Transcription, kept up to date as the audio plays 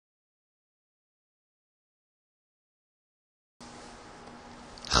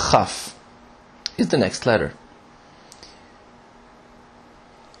Chaf is the next letter.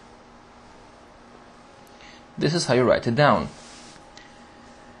 This is how you write it down.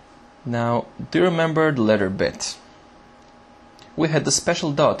 Now, do you remember the letter bet? We had the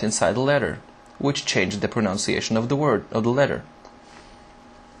special dot inside the letter, which changed the pronunciation of the word, of the letter.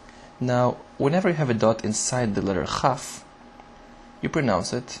 Now, whenever you have a dot inside the letter chaf, you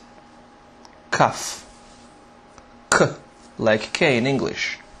pronounce it kaf. K, like K in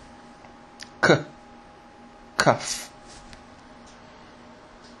English. K, kaf.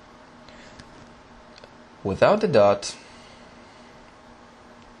 Without the dot,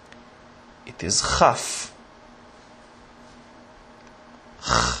 it is chaf.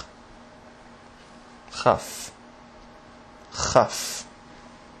 Ch, chaf, chaf.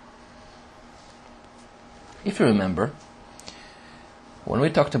 If you remember, when we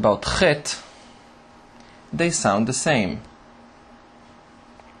talked about chet, they sound the same.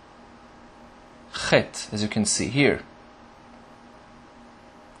 Chet, as you can see here.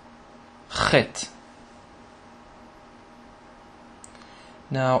 Chet.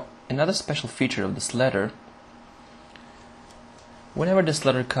 Now, another special feature of this letter, whenever this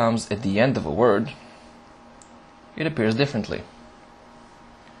letter comes at the end of a word, it appears differently.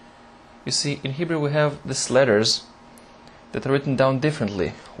 You see, in Hebrew we have these letters that are written down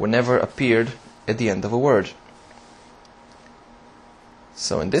differently whenever appeared at the end of a word.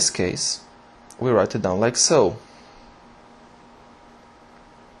 So in this case, we write it down like so.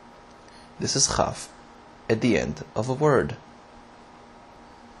 This is chaf at the end of a word.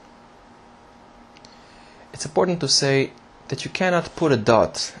 It's important to say that you cannot put a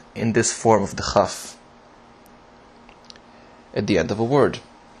dot in this form of the chaf at the end of a word.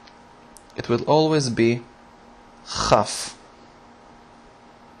 It will always be chaf.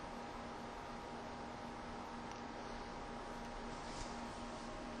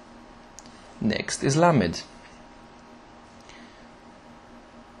 Next is lamed.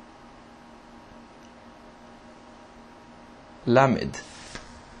 Lamed.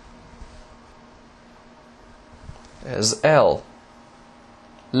 As L.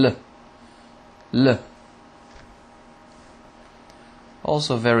 L.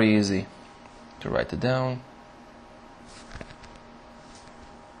 Also very easy to write it down.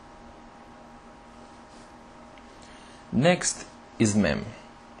 Next is mem.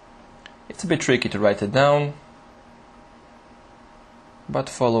 It's a bit tricky to write it down, but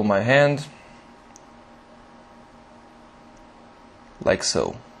follow my hand like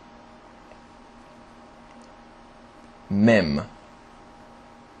so. Mem.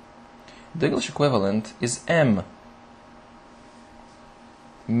 The English equivalent is M.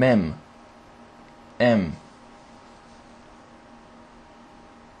 Mem. M.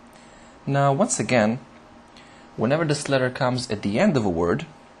 Now, once again, whenever this letter comes at the end of a word,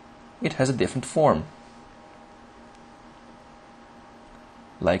 it has a different form.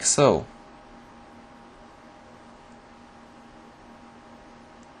 Like so.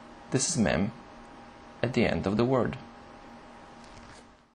 This is mem at the end of the word.